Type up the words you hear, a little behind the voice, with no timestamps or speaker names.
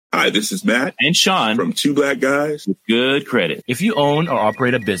Hi, this is Matt and Sean from Two Black Guys with Good Credit. If you own or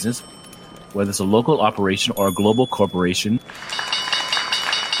operate a business, whether it's a local operation or a global corporation,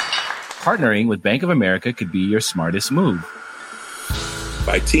 partnering with Bank of America could be your smartest move.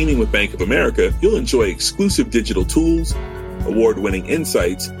 By teaming with Bank of America, you'll enjoy exclusive digital tools, award-winning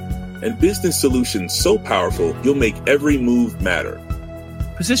insights, and business solutions so powerful you'll make every move matter.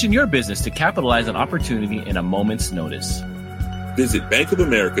 Position your business to capitalize on opportunity in a moment's notice. Visit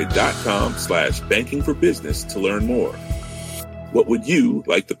bankofamerica.com/banking for business to learn more. What would you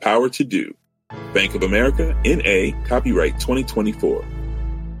like the power to do? Bank of America, N.A., copyright 2024.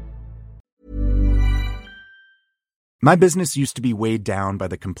 My business used to be weighed down by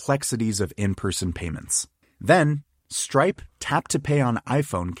the complexities of in-person payments. Then, Stripe Tap to Pay on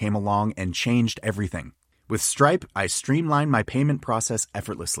iPhone came along and changed everything. With Stripe, I streamlined my payment process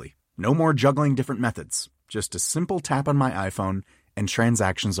effortlessly. No more juggling different methods. Just a simple tap on my iPhone and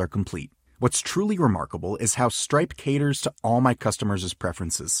transactions are complete. What's truly remarkable is how Stripe caters to all my customers'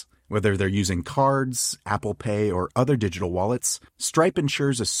 preferences. Whether they're using cards, Apple Pay, or other digital wallets, Stripe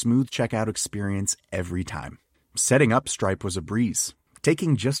ensures a smooth checkout experience every time. Setting up Stripe was a breeze,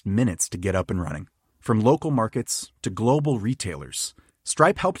 taking just minutes to get up and running. From local markets to global retailers,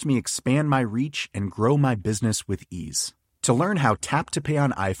 Stripe helped me expand my reach and grow my business with ease. To learn how Tap to Pay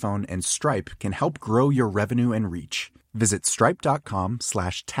on iPhone and Stripe can help grow your revenue and reach, visit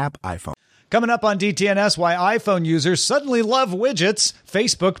stripe.com/tapiphone. Coming up on DTNS, why iPhone users suddenly love widgets,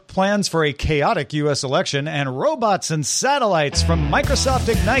 Facebook plans for a chaotic U.S. election, and robots and satellites from Microsoft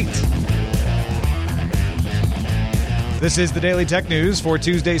Ignite. This is the Daily Tech News for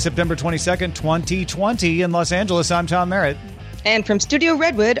Tuesday, September 22nd, 2020. In Los Angeles, I'm Tom Merritt. And from Studio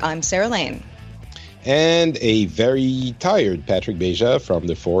Redwood, I'm Sarah Lane. And a very tired Patrick Beja from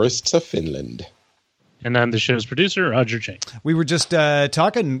the forests of Finland. And I'm the show's producer, Roger Chang. We were just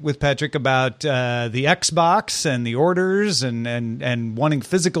talking with Patrick about the Xbox and the orders and wanting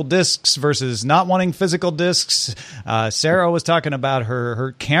physical discs versus not wanting physical discs. Sarah was talking about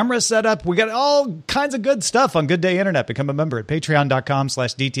her camera setup. We got all kinds of good stuff on Good Day Internet. Become a member at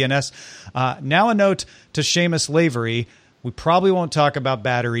patreon.com/DTNS. Now a note to Seamus Lavery. We probably won't talk about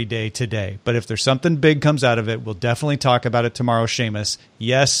Battery Day today, but if there's something big comes out of it, we'll definitely talk about it tomorrow, Seamus.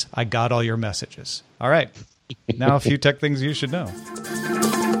 Yes, I got all your messages. All right. Now a few tech things you should know.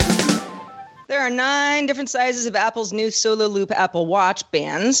 There are 9 different sizes of Apple's new Solo Loop Apple Watch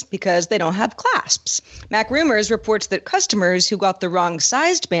bands because they don't have clasps. Mac Rumors reports that customers who got the wrong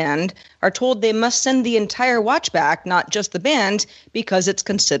sized band are told they must send the entire watch back, not just the band, because it's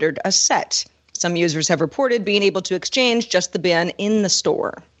considered a set. Some users have reported being able to exchange just the band in the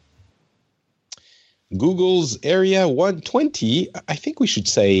store. Google's Area 120, I think we should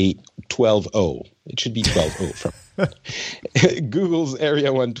say 12.0. It should be 12.0 from Google's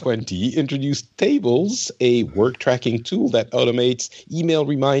Area 120 introduced Tables, a work tracking tool that automates email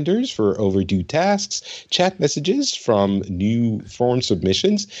reminders for overdue tasks, chat messages from new form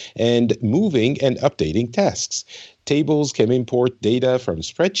submissions, and moving and updating tasks. Tables can import data from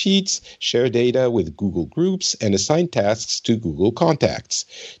spreadsheets, share data with Google Groups, and assign tasks to Google Contacts.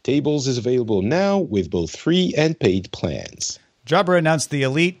 Tables is available now with both free and paid plans. Jabra announced the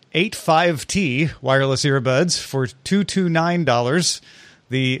Elite 85T wireless earbuds for $229.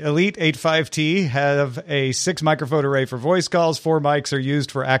 The Elite 85T have a 6-microphone array for voice calls, 4 mics are used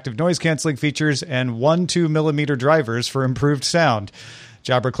for active noise-canceling features, and 1 2mm drivers for improved sound.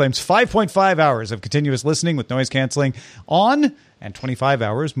 Jabra claims 5.5 hours of continuous listening with noise canceling on, and 25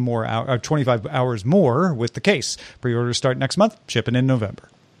 hours more with the case. Pre-orders start next month, shipping in November.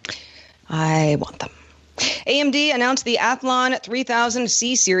 I want them. AMD announced the Athlon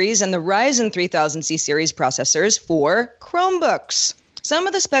 3000C series and the Ryzen 3000C series processors for Chromebooks. Some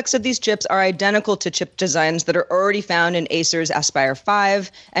of the specs of these chips are identical to chip designs that are already found in Acer's Aspire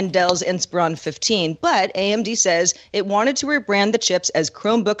 5 and Dell's Inspiron 15, but AMD says it wanted to rebrand the chips as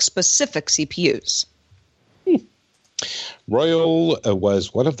Chromebook-specific CPUs. Royal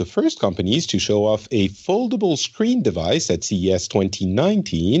was one of the first companies to show off a foldable screen device at CES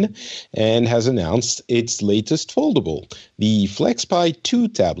 2019 and has announced its latest foldable. The FlexPi 2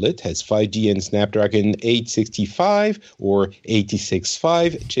 tablet has 5G and Snapdragon 865 or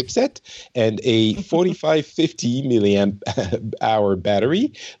 865 chipset and a 4550 milliamp hour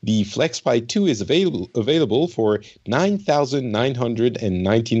battery. The FlexPi 2 is available for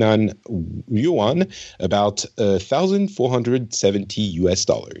 9,999 yuan, about $1,470 US.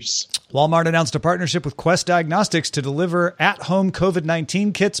 Walmart announced a partnership with Quest Diagnostics to deliver at-home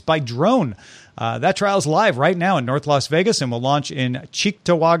COVID-19 kits by drone. That trial's live right now in North Las Vegas and will launch in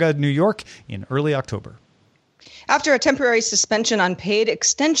Cheektowaga, New York in early October. After a temporary suspension on paid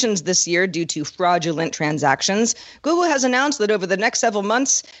extensions this year due to fraudulent transactions, Google has announced that over the next several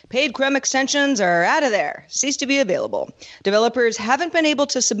months, paid Chrome extensions are out of there, cease to be available. Developers haven't been able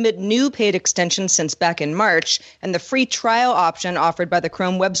to submit new paid extensions since back in March, and the free trial option offered by the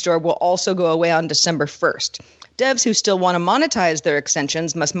Chrome Web Store will also go away on December 1st. Devs who still want to monetize their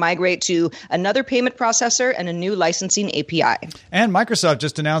extensions must migrate to another payment processor and a new licensing API. And Microsoft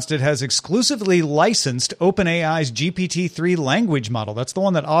just announced it has exclusively licensed OpenAI's GPT-3 language model. That's the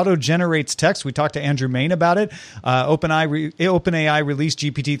one that auto-generates text. We talked to Andrew Main about it. OpenAI released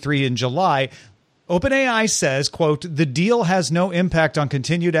GPT-3 in July. OpenAI says, quote, the deal has no impact on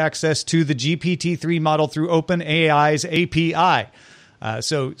continued access to the GPT-3 model through OpenAI's API.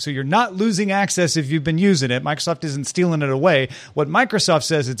 So you're not losing access if you've been using it. Microsoft isn't stealing it away. What Microsoft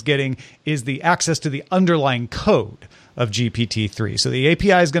says it's getting is the access to the underlying code of GPT-3. So the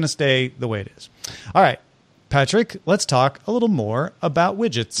API is going to stay the way it is. All right, Patrick, let's talk a little more about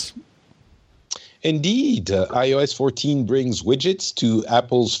widgets. Indeed, iOS 14 brings widgets to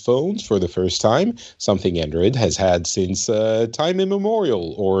Apple's phones for the first time, something Android has had since time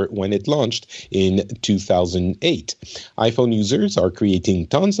immemorial, or when it launched in 2008. iPhone users are creating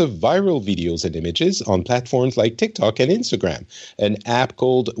tons of viral videos and images on platforms like TikTok and Instagram. An app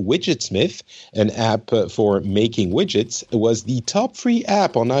called Widgetsmith, an app for making widgets, was the top free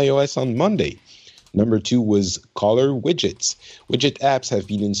app on iOS on Monday. Number 2 was Color Widgets. Widget apps have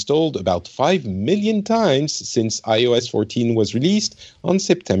been installed about 5 million times since iOS 14 was released on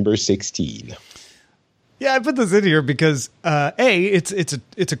September 16. Yeah, I put this in here because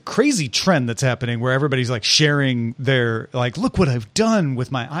it's a crazy trend that's happening where everybody's like sharing their look what I've done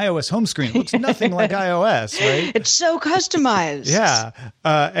with my iOS home screen. It looks nothing like iOS, right? It's so customized. Yeah,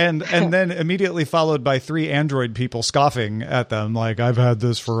 and then immediately followed by 3 Android people scoffing at them like I've had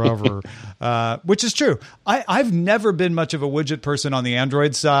this forever, which is true. I've never been much of a widget person on the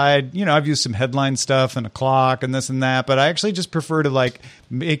Android side. You know, I've used some headline stuff and a clock and this and that, but I actually just prefer to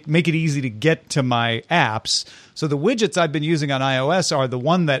make it easy to get to my apps. So the widgets I've been using on iOS are the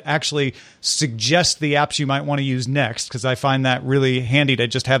one that actually suggest the apps you might want to use next, because I find that really handy to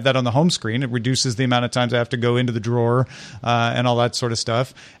just have that on the home screen. It reduces the amount of times I have to go into the drawer and all that sort of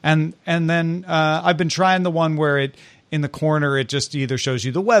stuff. And then I've been trying the one where in the corner, it just either shows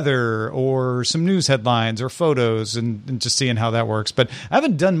you the weather or some news headlines or photos and just seeing how that works. But I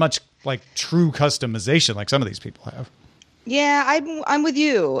haven't done much true customization like some of these people have. Yeah, I'm with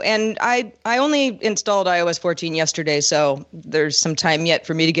you. And I only installed iOS 14 yesterday, so there's some time yet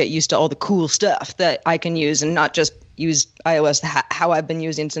for me to get used to all the cool stuff that I can use and not just use iOS how I've been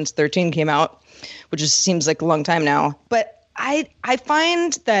using since 13 came out, which seems like a long time now. But I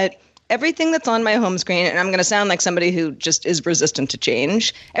find that everything that's on my home screen, and I'm going to sound like somebody who just is resistant to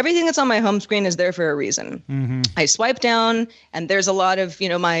change, everything that's on my home screen is there for a reason. Mm-hmm. I swipe down, and there's a lot of,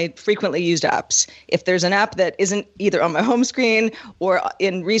 my frequently used apps. If there's an app that isn't either on my home screen or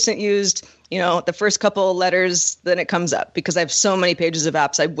in recent used, the first couple letters, then it comes up because I have so many pages of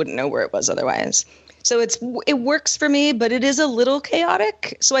apps I wouldn't know where it was otherwise. So it works for me, but it is a little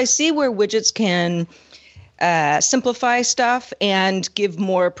chaotic. So I see where widgets can simplify stuff and give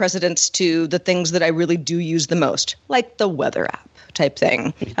more precedence to the things that I really do use the most, like the weather app type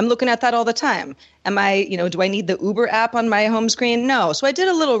thing. I'm looking at that all the time. Do I need the Uber app on my home screen? No. So I did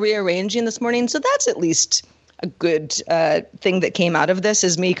a little rearranging this morning. So that's at least a good thing that came out of this,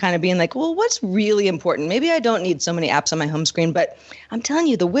 is me kind of being like, well, what's really important? Maybe I don't need so many apps on my home screen, but I'm telling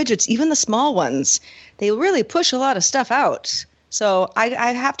you, the widgets, even the small ones, they really push a lot of stuff out. So I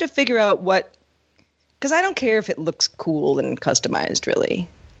have to figure out because I don't care if it looks cool and customized, really.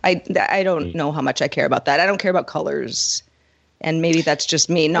 I don't know how much I care about that. I don't care about colors. And maybe that's just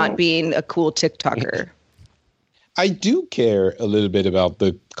me not being a cool TikToker. I do care a little bit about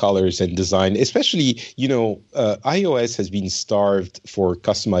the colors and design, especially, iOS has been starved for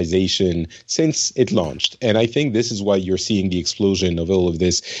customization since it launched. And I think this is why you're seeing the explosion of all of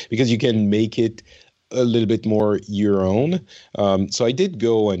this, because you can make it a little bit more your own. So I did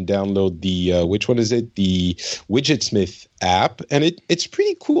go and download the the Widgetsmith app, and it's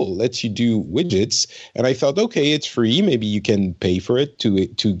pretty cool. It lets you do widgets, and I thought, okay, it's free. Maybe you can pay for it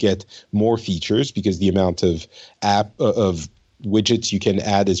to get more features, because the amount of of widgets you can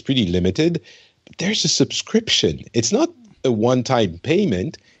add is pretty limited. But there's a subscription. It's not a one-time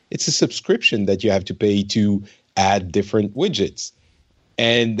payment. It's a subscription that you have to pay to add different widgets.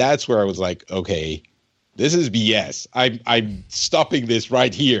 And that's where I was like, okay, this is BS. I'm stopping this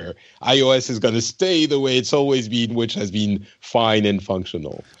right here. iOS is going to stay the way it's always been, which has been fine and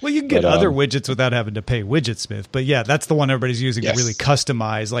functional. Well, you can get other widgets without having to pay Widgetsmith. But yeah, that's the one everybody's using to really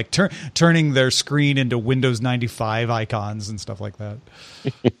customize, like turning their screen into Windows 95 icons and stuff like that.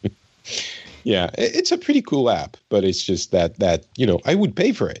 Yeah, it's a pretty cool app, but it's just that I would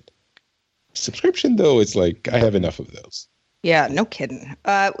pay for it. Subscription, though, it's like I have enough of those. Yeah, no kidding.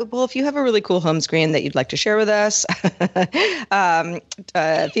 Well, if you have a really cool home screen that you'd like to share with us, feedback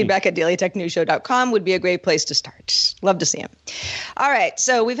at dailytechnewsshow.com would be a great place to start. Love to see them. All right,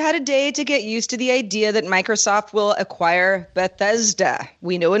 so we've had a day to get used to the idea that Microsoft will acquire Bethesda.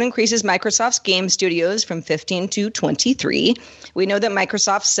 We know it increases Microsoft's game studios from 15 to 23. We know that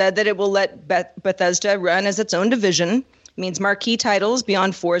Microsoft said that it will let Bethesda run as its own division. It means marquee titles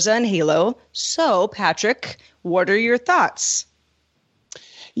beyond Forza and Halo. So, Patrick, what are your thoughts?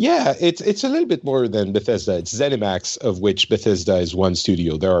 Yeah, it's a little bit more than Bethesda. It's ZeniMax, of which Bethesda is one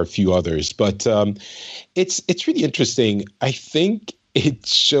studio. There are a few others, but it's really interesting. I think it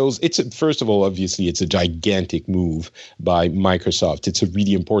shows. First of all, obviously, it's a gigantic move by Microsoft. It's a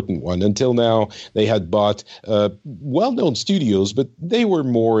really important one. Until now, they had bought well-known studios, but they were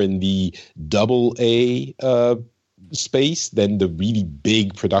more in the AA space than the really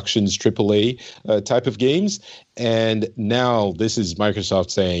big productions, AAA type of games. And now this is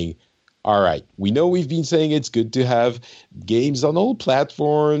Microsoft saying, all right, we know we've been saying it's good to have games on all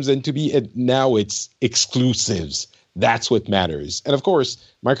platforms and now it's exclusives. That's what matters. And of course,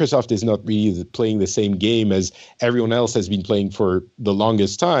 Microsoft is not really playing the same game as everyone else has been playing for the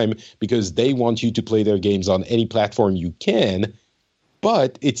longest time, because they want you to play their games on any platform you can,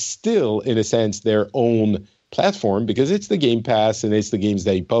 but it's still, in a sense, their own platform, because it's the Game Pass and it's the games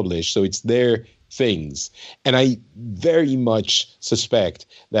they publish, so it's their things. And I very much suspect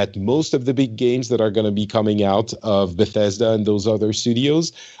that most of the big games that are going to be coming out of Bethesda and those other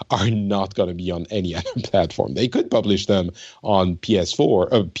studios are not going to be on any other platform. They could publish them on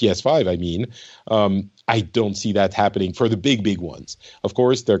PS5, I mean. I don't see that happening for the big ones. Of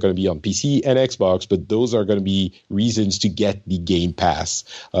course, they're going to be on PC and Xbox, but those are going to be reasons to get the Game Pass.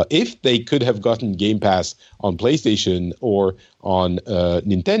 If they could have gotten Game Pass on PlayStation or on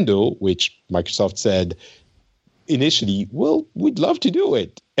Nintendo, which Microsoft said initially, well, we'd love to do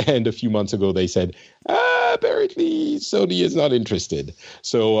it. And a few months ago, they said, apparently Sony is not interested.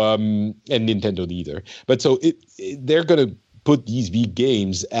 So, and Nintendo neither. But so they're going to put these big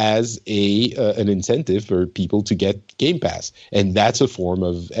games as an incentive for people to get Game Pass. And that's a form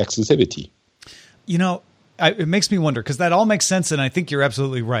of exclusivity. You know, it makes me wonder, because that all makes sense, and I think you're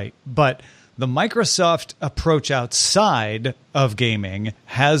absolutely right. But the Microsoft approach outside of gaming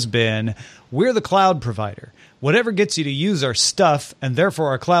has been, we're the cloud provider. Whatever gets you to use our stuff and therefore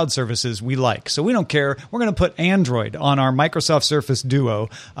our cloud services, we like. So we don't care. We're going to put Android on our Microsoft Surface Duo.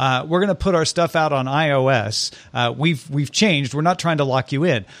 We're going to put our stuff out on iOS. We've changed. We're not trying to lock you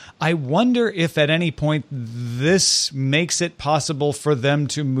in. I wonder if at any point this makes it possible for them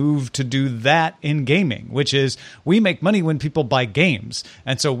to move to do that in gaming, which is we make money when people buy games.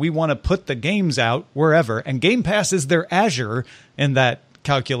 And so we want to put the games out wherever. And Game Pass is their Azure in that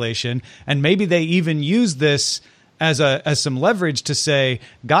calculation, and maybe they even use this as some leverage to say,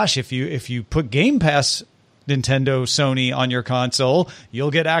 gosh, if you put Game Pass, Nintendo, Sony on your console, you'll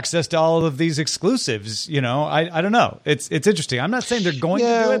get access to all of these exclusives. You know, I don't know. It's interesting. I'm not saying they're going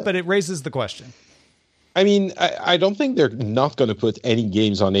to do it, but it raises the question. I mean, I don't think they're not going to put any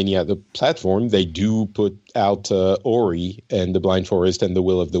games on any other platform. They do put out Ori and The Blind Forest and The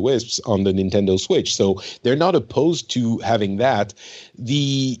Will of the Wisps on the Nintendo Switch. So they're not opposed to having that.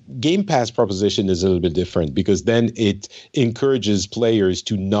 The Game Pass proposition is a little bit different, because then it encourages players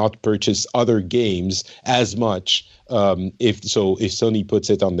to not purchase other games as much. If Sony puts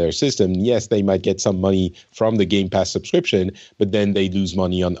it on their system, yes, they might get some money from the Game Pass subscription, but then they lose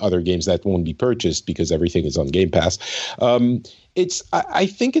money on other games that won't be purchased because everything is on Game Pass. I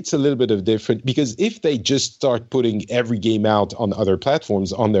think it's a little bit of different, because if they just start putting every game out on other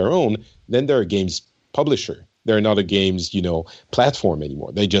platforms on their own, then they're a games publisher. They're not a games, platform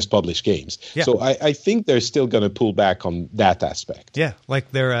anymore. They just publish games. Yeah. So I think they're still going to pull back on that aspect. Yeah,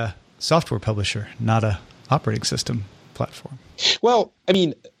 like they're a software publisher, not a operating system platform. Well, I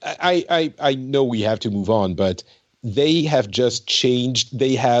mean, I know we have to move on, but they have just changed.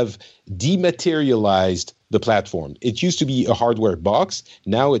 They have dematerialized the platform. It used to be a hardware box.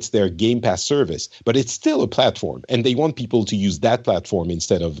 Now it's their Game Pass service, but it's still a platform, and they want people to use that platform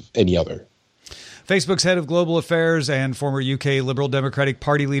instead of any other. Facebook's head of global affairs and former UK Liberal Democratic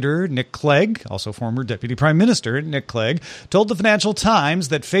Party leader Nick Clegg, also former Deputy Prime Minister Nick Clegg, told the Financial Times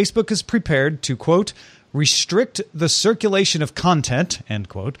that Facebook is prepared to, quote, restrict the circulation of content, end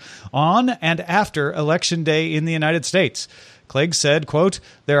quote, on and after Election Day in the United States. Clegg said, quote,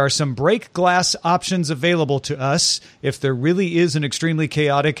 there are some break glass options available to us if there really is an extremely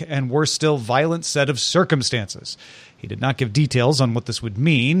chaotic and worse still violent set of circumstances. He did not give details on what this would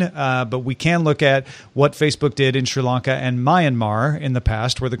mean, but we can look at what Facebook did in Sri Lanka and Myanmar in the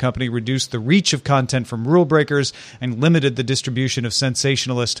past, where the company reduced the reach of content from rule breakers and limited the distribution of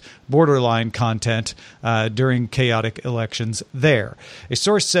sensationalist borderline content during chaotic elections there. A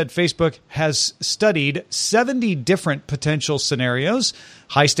source said Facebook has studied 70 different potential scenarios.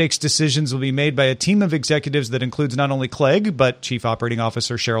 High-stakes decisions will be made by a team of executives that includes not only Clegg, but Chief Operating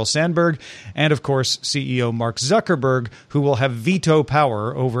Officer Sheryl Sandberg, and, of course, CEO Mark Zuckerberg, who will have veto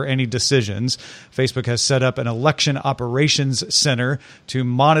power over any decisions. Facebook has set up an election operations center to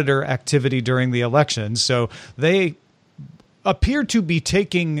monitor activity during the elections. So they appear to be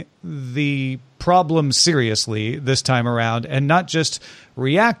taking the problem seriously this time around and not just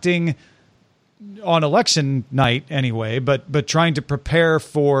reacting on election night anyway, but trying to prepare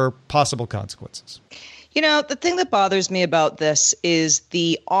for possible consequences. You know, the thing that bothers me about this is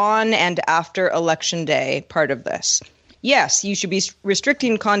the on and after election day part of this. Yes, you should be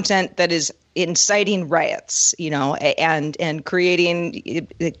restricting content that is inciting riots, you know, and creating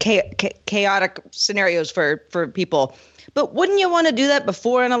chaotic scenarios for people. But wouldn't you want to do that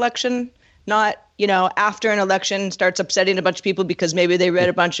before an election? Not, you know, after an election starts upsetting a bunch of people because maybe they read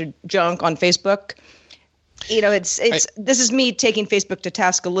a bunch of junk on Facebook. You know, this is me taking Facebook to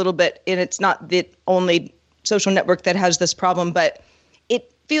task a little bit, and it's not the only social network that has this problem, but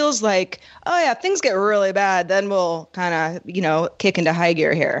it feels like, oh yeah, things get really bad, then we'll kind of, you know, kick into high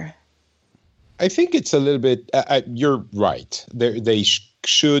gear here. I think it's a little bit, you're right. They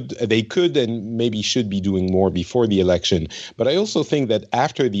could and maybe should be doing more before the election. But I also think that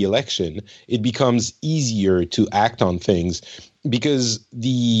after the election, it becomes easier to act on things because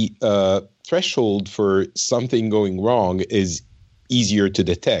the threshold for something going wrong is easier to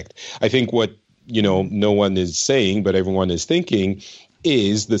detect. I think what, you know, no one is saying, but everyone is thinking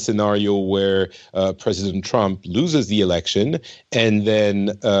is the scenario where President Trump loses the election and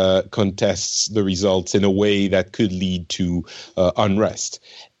then contests the results in a way that could lead to unrest.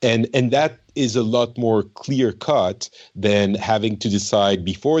 And that is a lot more clear-cut than having to decide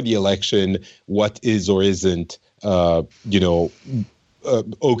before the election what is or isn't,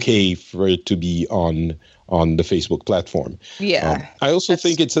 okay for it to be on the Facebook platform. Yeah. I also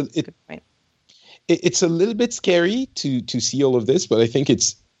think it's a little bit scary to see all of this, but I think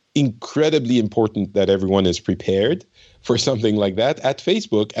it's incredibly important that everyone is prepared for something like that at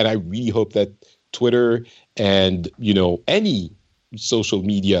Facebook. And I really hope that Twitter and, you know, any social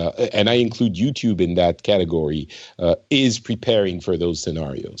media, and I include YouTube in that category, is preparing for those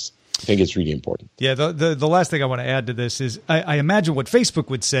scenarios. I think it's really important. Yeah, the last thing I want to add to this is I imagine what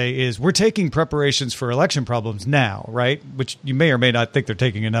Facebook would say is we're taking preparations for election problems now, right? Which you may or may not think they're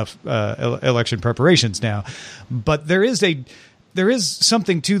taking enough election preparations now. But there is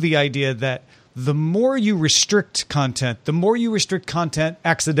something to the idea that the more you restrict content, the more you restrict content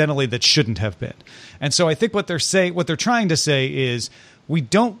accidentally that shouldn't have been. And so I think what they're trying to say is we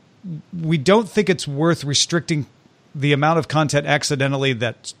don't think it's worth restricting the amount of content accidentally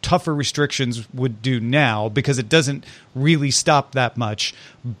that tougher restrictions would do now because it doesn't really stop that much.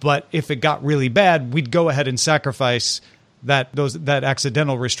 But if it got really bad, we'd go ahead and sacrifice that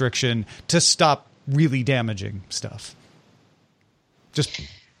accidental restriction to stop really damaging stuff.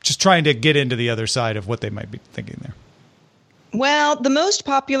 Just trying to get into the other side of what they might be thinking there. Well, the most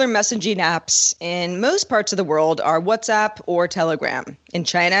popular messaging apps in most parts of the world are WhatsApp or Telegram. In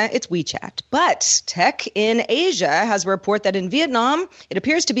China, it's WeChat. But Tech in Asia has a report that in Vietnam, it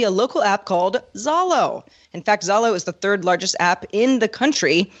appears to be a local app called Zalo. In fact, Zalo is the third largest app in the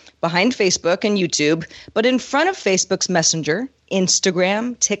country behind Facebook and YouTube, but in front of Facebook's Messenger,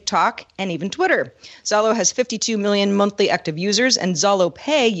 Instagram, TikTok, and even Twitter. Zalo has 52 million monthly active users, and Zalo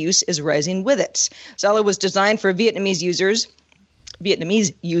Pay use is rising with it. Zalo was designed for Vietnamese users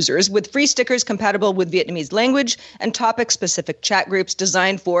with free stickers compatible with Vietnamese language and topic-specific chat groups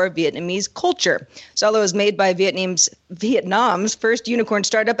designed for Vietnamese culture. Zalo is made by Vietnam's first unicorn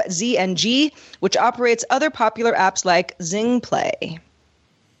startup, ZNG, which operates other popular apps like Zing Play.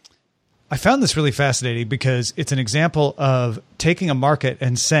 I found this really fascinating because it's an example of taking a market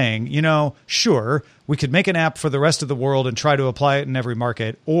and saying, you know, sure, we could make an app for the rest of the world and try to apply it in every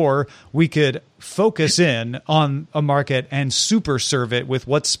market, or we could focus in on a market and super serve it with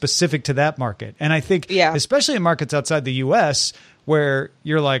what's specific to that market. And I think, especially in markets outside the U.S., where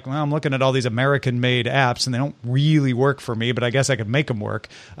you're like, well, I'm looking at all these American-made apps and they don't really work for me, but I guess I could make them work.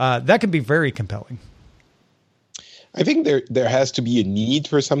 That can be very compelling. I think there has to be a need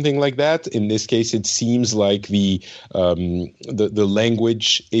for something like that. In this case, it seems like the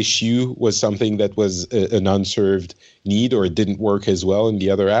language issue was something that was an unserved need, or it didn't work as well in the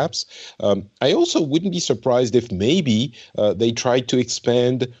other apps. I also wouldn't be surprised if maybe they tried to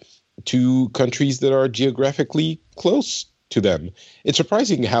expand to countries that are geographically close to them. It's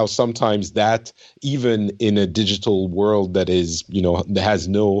surprising how sometimes that, even in a digital world that is, that has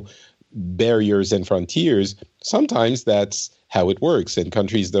no barriers and frontiers, sometimes that's how it works, and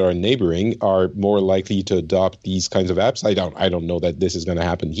countries that are neighboring are more likely to adopt these kinds of apps. I don't know that this is going to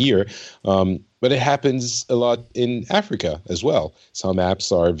happen here, but it happens a lot in Africa as well. Some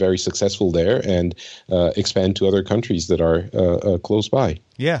apps are very successful there and expand to other countries that are close by.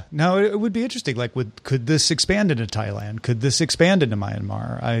 Yeah, no, it would be interesting. Like, could this expand into Thailand? Could this expand into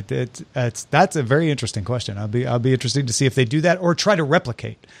Myanmar? That's a very interesting question. I'll be interested to see if they do that or try to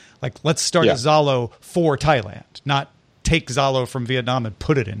replicate. Like, let's start a Zalo for Thailand, not take Zalo from Vietnam and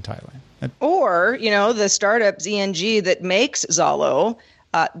put it in Thailand. Or, the startup ZNG that makes Zalo,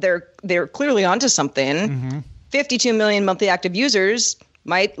 they're clearly onto something. Mm-hmm. 52 million monthly active users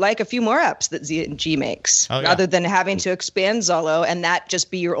might like a few more apps that ZNG makes, rather than having to expand Zalo and that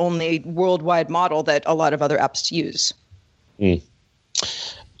just be your only worldwide model that a lot of other apps use. Mm.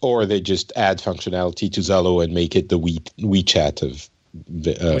 Or they just add functionality to Zalo and make it the WeChat of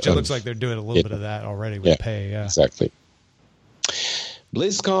which it looks like they're doing a little bit of that already with Pay. Yeah, exactly.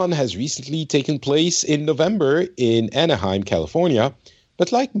 BlizzCon has recently taken place in November in Anaheim, California.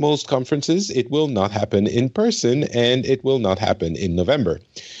 But like most conferences, it will not happen in person, and it will not happen in November.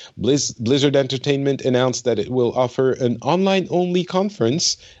 Blizzard Entertainment announced that it will offer an online-only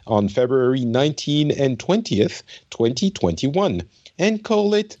conference on February 19 and 20th, 2021, and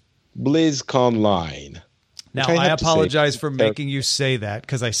call it BlizzConline. Now, I apologize for making you say that,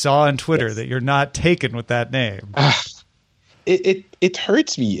 because I saw on Twitter that you're not taken with that name. It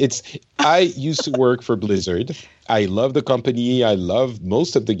hurts me. I used to work for Blizzard. I love the company. I love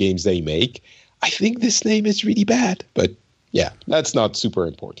most of the games they make. I think this name is really bad, but yeah, that's not super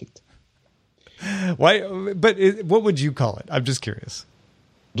important. Why? But what would you call it? I'm just curious.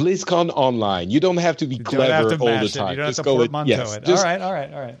 BlizzCon Online. You don't have to be clever all the time. You don't have to portmanteau it. All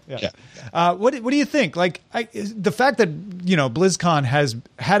right. Yeah. What do you think? Like, the fact that BlizzCon has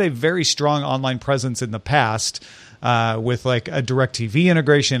had a very strong online presence in the past, with like a DirecTV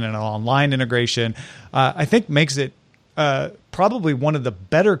integration and an online integration, I think makes it probably one of the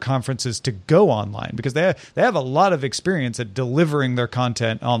better conferences to go online, because they have a lot of experience at delivering their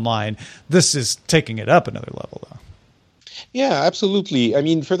content online. This is taking it up another level, though. Yeah, absolutely. I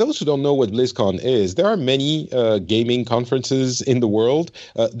mean, for those who don't know what BlizzCon is, there are many gaming conferences in the world.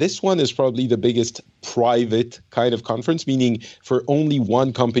 This one is probably the biggest private kind of conference, meaning for only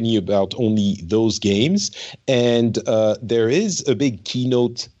one company about only those games. And there is a big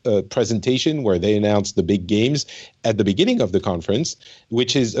keynote presentation where they announce the big games at the beginning of the conference,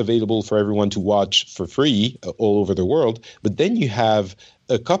 which is available for everyone to watch for free all over the world. But then you have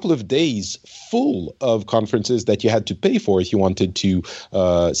a couple of days full of conferences that you had to pay for if you wanted to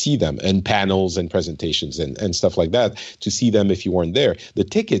see them, and panels and presentations and stuff like that to see them if you weren't there. The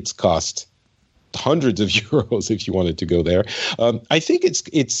tickets cost hundreds of euros if you wanted to go there. I think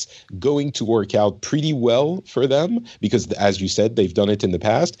it's going to work out pretty well for them because, as you said, they've done it in the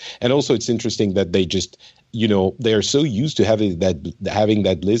past. And also it's interesting that they just, they're so used to having that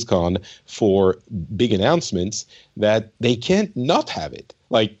BlizzCon for big announcements that they can't not have it.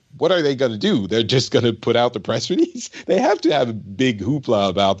 Like, what are they going to do? They're just going to put out the press release? They have to have a big hoopla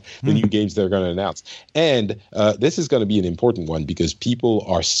about the new games they're going to announce. And this is going to be an important one because people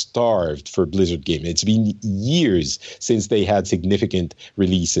are starved for Blizzard games. It's been years since they had significant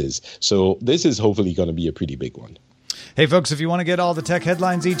releases. So this is hopefully going to be a pretty big one. Hey, folks, if you want to get all the tech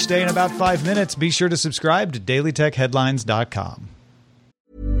headlines each day in about 5 minutes, be sure to subscribe to dailytechheadlines.com.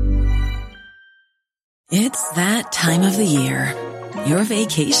 It's that time of the year. Your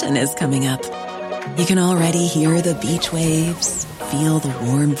vacation is coming up. You can already hear the beach waves, feel the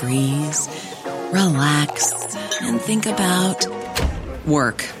warm breeze, relax, and think about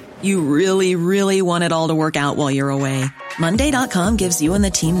work. You really, really want it all to work out while you're away. Monday.com gives you and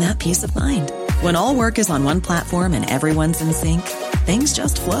the team that peace of mind. When all work is on one platform and everyone's in sync, things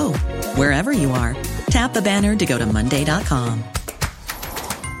just flow. Wherever you are, tap the banner to go to Monday.com.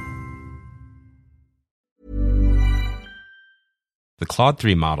 The Claude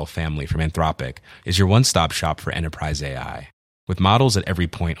 3 model family from Anthropic is your one-stop shop for enterprise AI. With models at every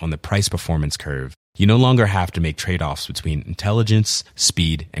point on the price-performance curve, you no longer have to make trade-offs between intelligence,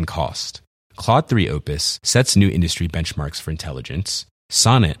 speed, and cost. Claude 3 Opus sets new industry benchmarks for intelligence.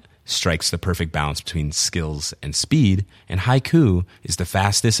 Sonnet strikes the perfect balance between skills and speed, and Haiku is the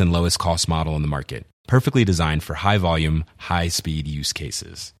fastest and lowest cost model in the market, perfectly designed for high volume, high speed use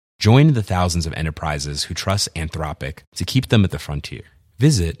cases. Join the thousands of enterprises who trust Anthropic to keep them at the frontier.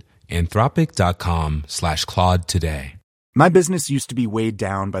 Visit anthropic.com/Claude today. My business used to be weighed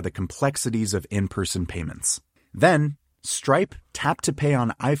down by the complexities of in-person payments. Then, Stripe Tap to Pay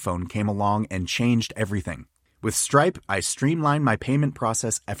on iPhone came along and changed everything. With Stripe, I streamlined my payment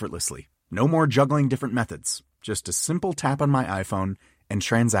process effortlessly. No more juggling different methods. Just a simple tap on my iPhone and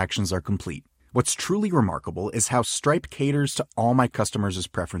transactions are complete. What's truly remarkable is how Stripe caters to all my customers'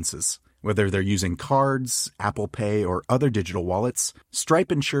 preferences. Whether they're using cards, Apple Pay, or other digital wallets,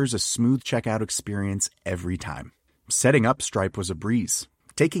 Stripe ensures a smooth checkout experience every time. Setting up Stripe was a breeze,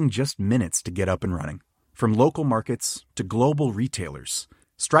 taking just minutes to get up and running. From local markets to global retailers,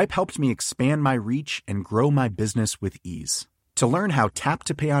 Stripe helped me expand my reach and grow my business with ease. To learn how Tap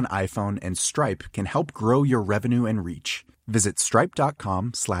to Pay on iPhone and Stripe can help grow your revenue and reach, visit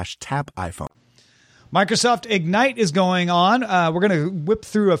stripe.com/tapiphone. Microsoft Ignite is going on. We're going to whip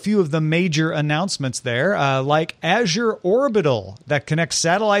through a few of the major announcements there, like Azure Orbital that connects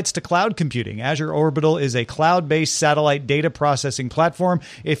satellites to cloud computing. Azure Orbital is a cloud-based satellite data processing platform.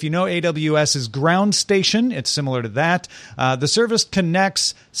 If you know AWS's Ground Station, it's similar to that. The service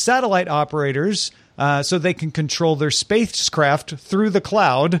connects satellite operators so they can control their spacecraft through the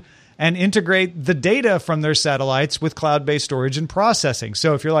cloud and integrate the data from their satellites with cloud-based storage and processing.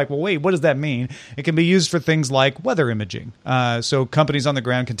 So if you're like, well, wait, what does that mean? It can be used for things like weather imaging. So companies on the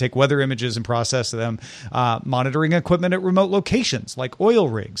ground can take weather images and process them, monitoring equipment at remote locations like oil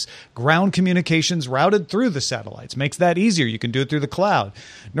rigs, ground communications routed through the satellites. Makes that easier. You can do it through the cloud.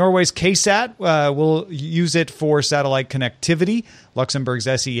 Norway's KSAT will use it for satellite connectivity. Luxembourg's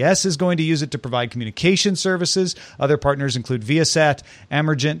SES is going to use it to provide communication services. Other partners include Viasat,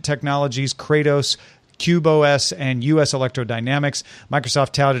 Emergent Technologies, Kratos, CubeOS, and US Electrodynamics.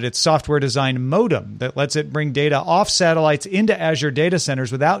 Microsoft touted its software-designed modem that lets it bring data off satellites into Azure data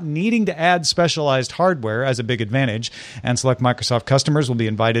centers without needing to add specialized hardware as a big advantage, and select Microsoft customers will be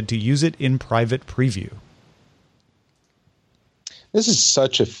invited to use it in private preview. This is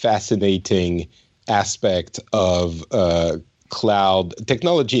such a fascinating aspect of cloud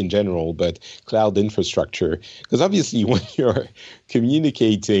technology in general, but cloud infrastructure. Because obviously when you're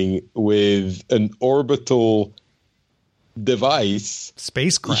communicating with an orbital device,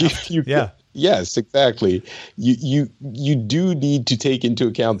 spacecraft, yes, exactly. You do need to take into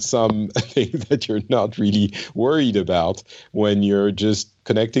account some things that you're not really worried about when you're just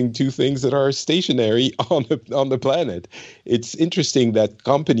connecting two things that are stationary on the planet. It's interesting that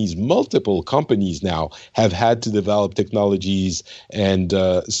multiple companies now have had to develop technologies and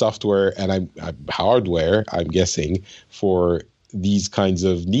software and hardware, I'm guessing, for these kinds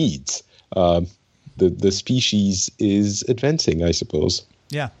of needs. The species is advancing, I suppose.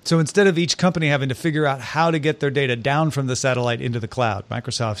 Yeah. So instead of each company having to figure out how to get their data down from the satellite into the cloud,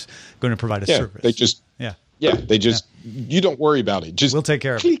 Microsoft's going to provide a service. You don't worry about it. We'll take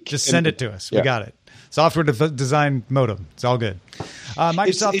care of it. Just send it to us. We got it. Software design modem. It's all good.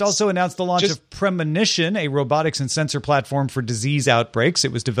 Microsoft also announced the launch of Premonition, a robotics and sensor platform for disease outbreaks.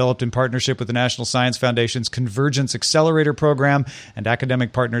 It was developed in partnership with the National Science Foundation's Convergence Accelerator Program and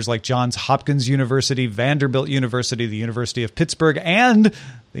academic partners like Johns Hopkins University, Vanderbilt University, the University of Pittsburgh, and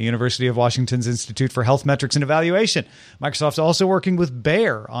the University of Washington's Institute for Health Metrics and Evaluation. Microsoft's also working with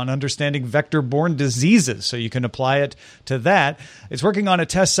Bayer on understanding vector-borne diseases, so you can apply it to that. It's working on a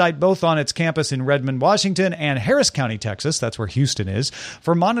test site both on its campus in Redmond, Washington, and Harris County, Texas, that's where Houston is,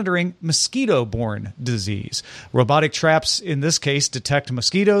 for monitoring mosquito-borne disease. Robotic traps, in this case, detect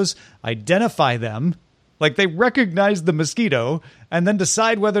mosquitoes, identify them, like they recognize the mosquito, and then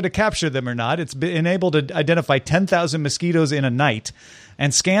decide whether to capture them or not. It's been able to identify 10,000 mosquitoes in a night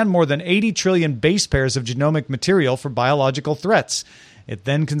and scan more than 80 trillion base pairs of genomic material for biological threats. It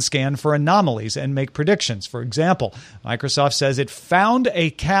then can scan for anomalies and make predictions. For example, Microsoft says it found a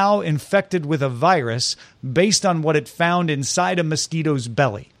cow infected with a virus based on what it found inside a mosquito's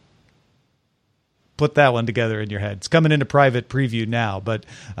belly. Put that one together in your head. It's coming into private preview now, but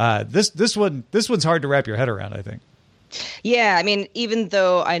this one's hard to wrap your head around, I think. Yeah, I mean, even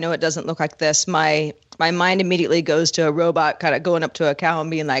though I know it doesn't look like this, my mind immediately goes to a robot kind of going up to a cow and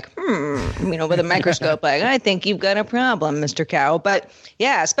being like, with a microscope, like, I think you've got a problem, Mr. Cow. But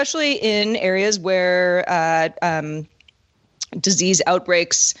yeah, especially in areas where disease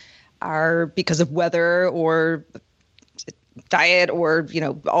outbreaks are because of weather or diet or,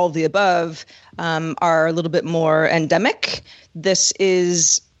 all of the above are a little bit more endemic. This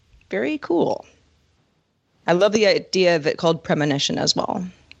is very cool. I love the idea of it called Premonition as well.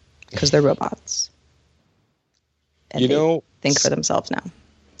 because they're robots. And they think for themselves now.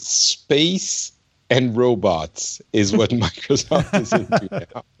 Space and robots is what Microsoft is into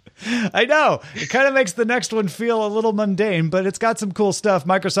now. I know. It kind of makes the next one feel a little mundane, but it's got some cool stuff.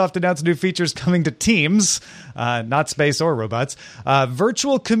 Microsoft announced new features coming to Teams, not space or robots.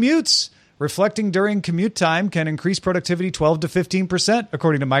 Virtual commutes. Reflecting during commute time can increase productivity 12 to 15%,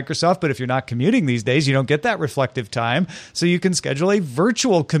 according to Microsoft. But if you're not commuting these days, you don't get that reflective time. So you can schedule a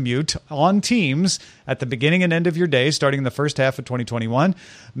virtual commute on Teams at the beginning and end of your day, starting in the first half of 2021.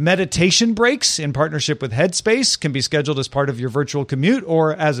 Meditation breaks in partnership with Headspace can be scheduled as part of your virtual commute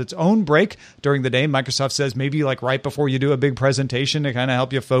or as its own break during the day. Microsoft says maybe like right before you do a big presentation to kind of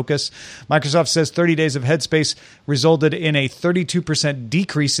help you focus. Microsoft says 30 days of Headspace resulted in a 32%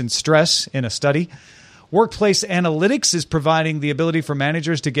 decrease in stress in a study. Workplace Analytics is providing the ability for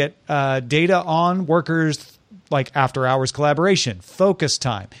managers to get data on workers like after-hours collaboration, focus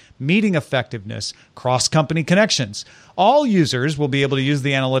time, meeting effectiveness, cross-company connections. All users will be able to use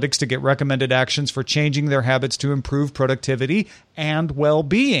the analytics to get recommended actions for changing their habits to improve productivity and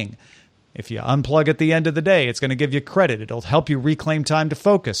well-being. If you unplug at the end of the day, it's going to give you credit. It'll help you reclaim time to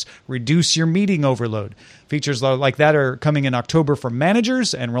focus, reduce your meeting overload. Features like that are coming in October for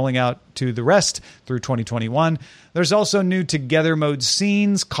managers and rolling out to the rest through 2021. There's also new Together Mode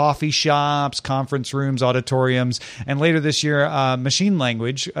scenes, coffee shops, conference rooms, auditoriums, and later this year, machine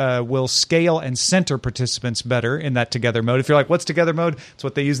language will scale and center participants better in that Together Mode. If you're like, what's Together Mode? It's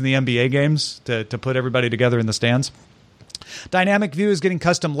what they use in the NBA games to put everybody together in the stands. Dynamic View is getting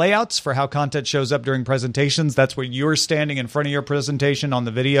custom layouts for how content shows up during presentations. That's where you're standing in front of your presentation on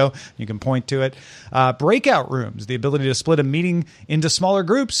the video. You can point to it. Breakout rooms, the ability to split a meeting into smaller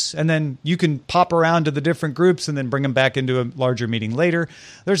groups, and then you can pop around to the different groups and then bring them back into a larger meeting later.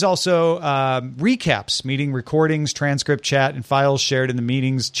 There's also recaps, meeting recordings, transcript, chat, and files shared in the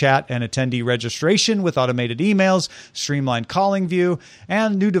meetings, chat, and attendee registration with automated emails, streamlined calling view,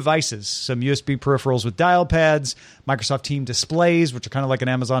 and new devices, some USB peripherals with dial pads, Microsoft Team displays, which are kind of like an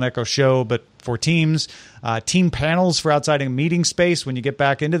Amazon Echo Show, but for Teams, team panels for outside a meeting space when you get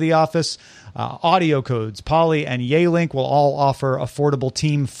back into the office, audio codes. Poly and Yealink will all offer affordable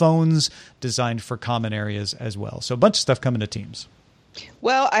team phones designed for common areas as well. So a bunch of stuff coming to Teams.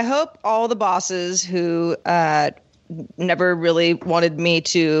 Well, I hope all the bosses who never really wanted me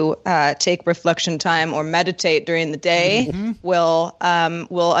to take reflection time or meditate during the day will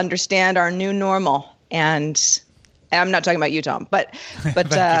understand our new normal. And I'm not talking about you, Tom, but Thank you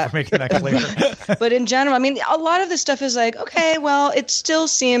for making that clear. But in general, I mean, a lot of this stuff is like, okay, well, it still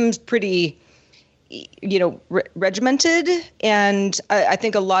seems pretty, regimented, and I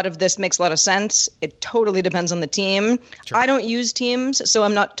think a lot of this makes a lot of sense. It totally depends on the team. Sure. I don't use Teams, so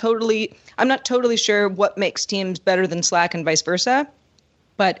I'm not totally sure what makes Teams better than Slack and vice versa.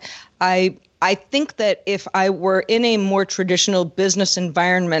 But I think that if I were in a more traditional business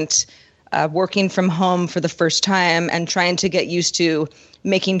environment, working from home for the first time and trying to get used to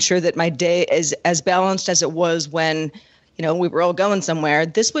making sure that my day is as balanced as it was when, we were all going somewhere,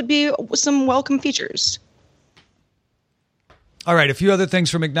 this would be some welcome features. All right, a few other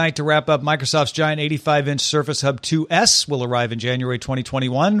things from Ignite to wrap up. Microsoft's giant 85-inch Surface Hub 2S will arrive in January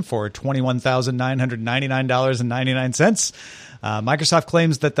 2021 for $21,999.99. Microsoft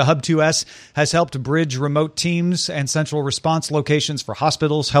claims that the Hub 2S has helped bridge remote teams and central response locations for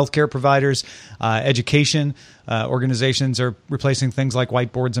hospitals, healthcare providers, education. Organizations are replacing things like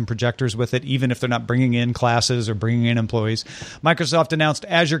whiteboards and projectors with it, even if they're not bringing in classes or bringing in employees. Microsoft announced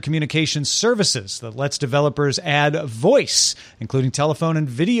Azure Communications Services that lets developers add voice, including telephone and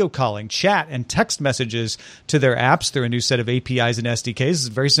video calling, chat, and text messages to their apps through a new set of APIs and SDKs. It's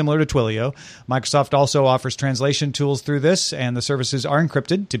very similar to Twilio. Microsoft also offers translation tools through this, and the services are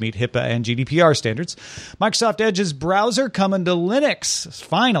encrypted to meet HIPAA and GDPR standards. Microsoft Edge's browser coming to Linux,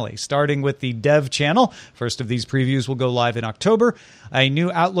 finally, starting with the Dev channel. First of these previews will go live in October. A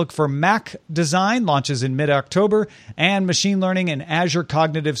new Outlook for Mac design launches in mid-October, and machine learning and Azure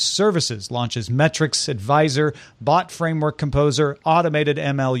Cognitive Services launches Metrics Advisor, Bot Framework Composer, Automated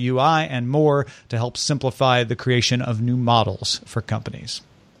ML UI, and more to help simplify the creation of new models for companies.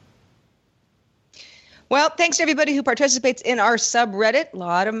 Well, thanks to everybody who participates in our subreddit. A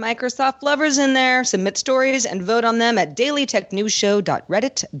lot of Microsoft lovers in there. Submit stories and vote on them at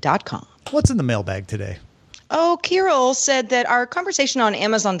dailytechnewsshow.reddit.com. What's in the mailbag today? Oh, Kirill said that our conversation on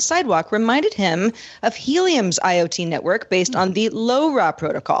Amazon Sidewalk reminded him of Helium's IoT network based on the LoRa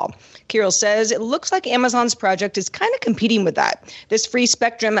protocol. Kirill says it looks like Amazon's project is kind of competing with that. This free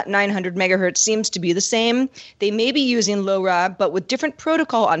spectrum at 900 megahertz seems to be the same. They may be using LoRa, but with different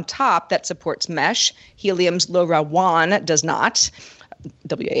protocol on top that supports mesh. Helium's LoRa WAN does not.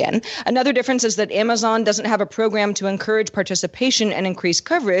 WAN. Another difference is that Amazon doesn't have a program to encourage participation and increase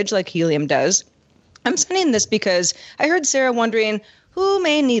coverage like Helium does. I'm sending this because I heard Sarah wondering, who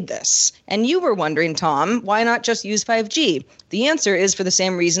may need this? And you were wondering, Tom, why not just use 5G? The answer is for the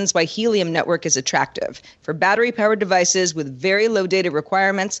same reasons why Helium Network is attractive. For battery-powered devices with very low data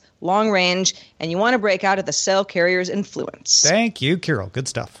requirements, long range, and you want to break out of the cell carrier's influence. Thank you, Carol. Good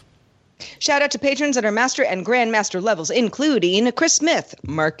stuff. Shout out to patrons at our Master and Grandmaster levels, including Chris Smith,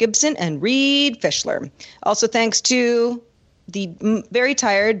 Mark Gibson, and Reed Fischler. Also thanks to the very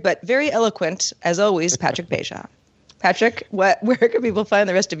tired but very eloquent, as always, Patrick Beja. Patrick, where can people find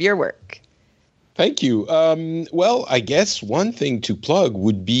the rest of your work? Thank you. Well, I guess one thing to plug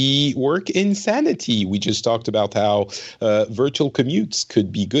would be Work Insanity. We just talked about how virtual commutes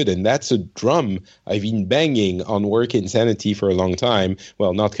could be good, and that's a drum I've been banging on Work Insanity for a long time.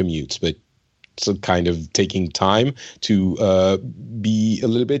 Well, not commutes, but some kind of taking time to be a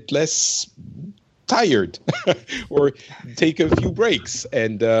little bit less tired or take a few breaks,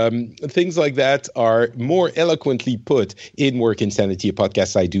 and things like that are more eloquently put in Work Insanity, a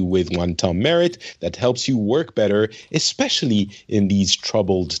podcast I do with one Tom Merritt that helps you work better, especially in these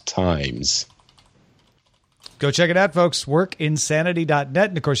troubled times. Go check it out, folks. Workinsanity.net.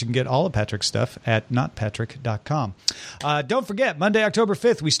 And, of course, you can get all of Patrick's stuff at notpatrick.com. Don't forget, Monday, October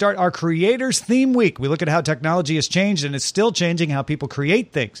 5th, we start our Creators Theme Week. We look at how technology has changed, and it's still changing how people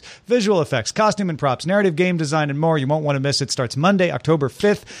create things. Visual effects, costume and props, narrative game design, and more. You won't want to miss it. It starts Monday, October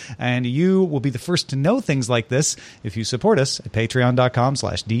 5th, and you will be the first to know things like this if you support us at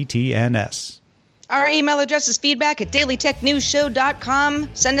patreon.com/DTNS. Our email address is feedback@dailytechnewsshow.com.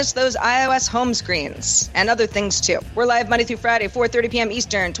 Send us those iOS home screens and other things, too. We're live Monday through Friday, 4:30 p.m.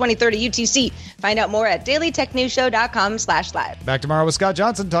 Eastern, 2030 UTC. Find out more at dailytechnewsshow.com/live. Back tomorrow with Scott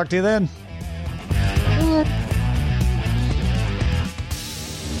Johnson. Talk to you then.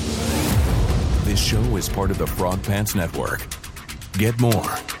 This show is part of the Frog Pants Network. Get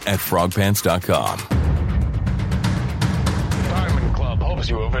more at frogpants.com. Hopes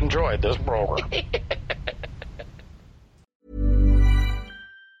you have enjoyed this program.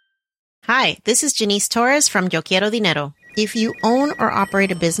 Hi, this is Janice Torres from Yo Quiero Dinero. If you own or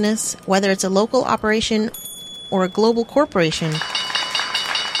operate a business, whether it's a local operation or a global corporation,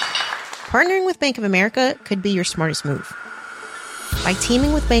 partnering with Bank of America could be your smartest move. By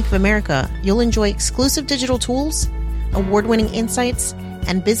teaming with Bank of America, you'll enjoy exclusive digital tools, award-winning insights,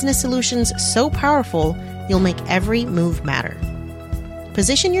 and business solutions so powerful you'll make every move matter.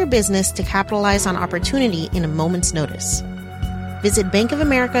 Position your business to capitalize on opportunity in a moment's notice. Visit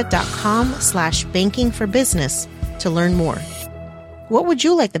bankofamerica.com/banking for business to learn more. What would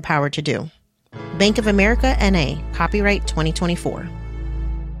you like the power to do? Bank of America N.A. Copyright 2024.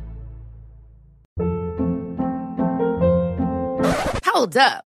 Hold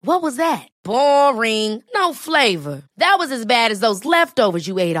up. What was that? Boring. No flavor. That was as bad as those leftovers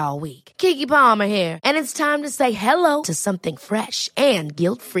you ate all week. Keke Palmer here, and it's time to say hello to something fresh and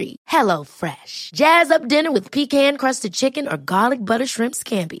guilt-free. HelloFresh. Jazz up dinner with pecan-crusted chicken or garlic butter shrimp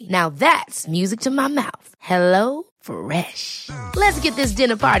scampi. Now that's music to my mouth. HelloFresh. Let's get this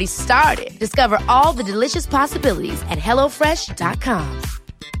dinner party started. Discover all the delicious possibilities at HelloFresh.com.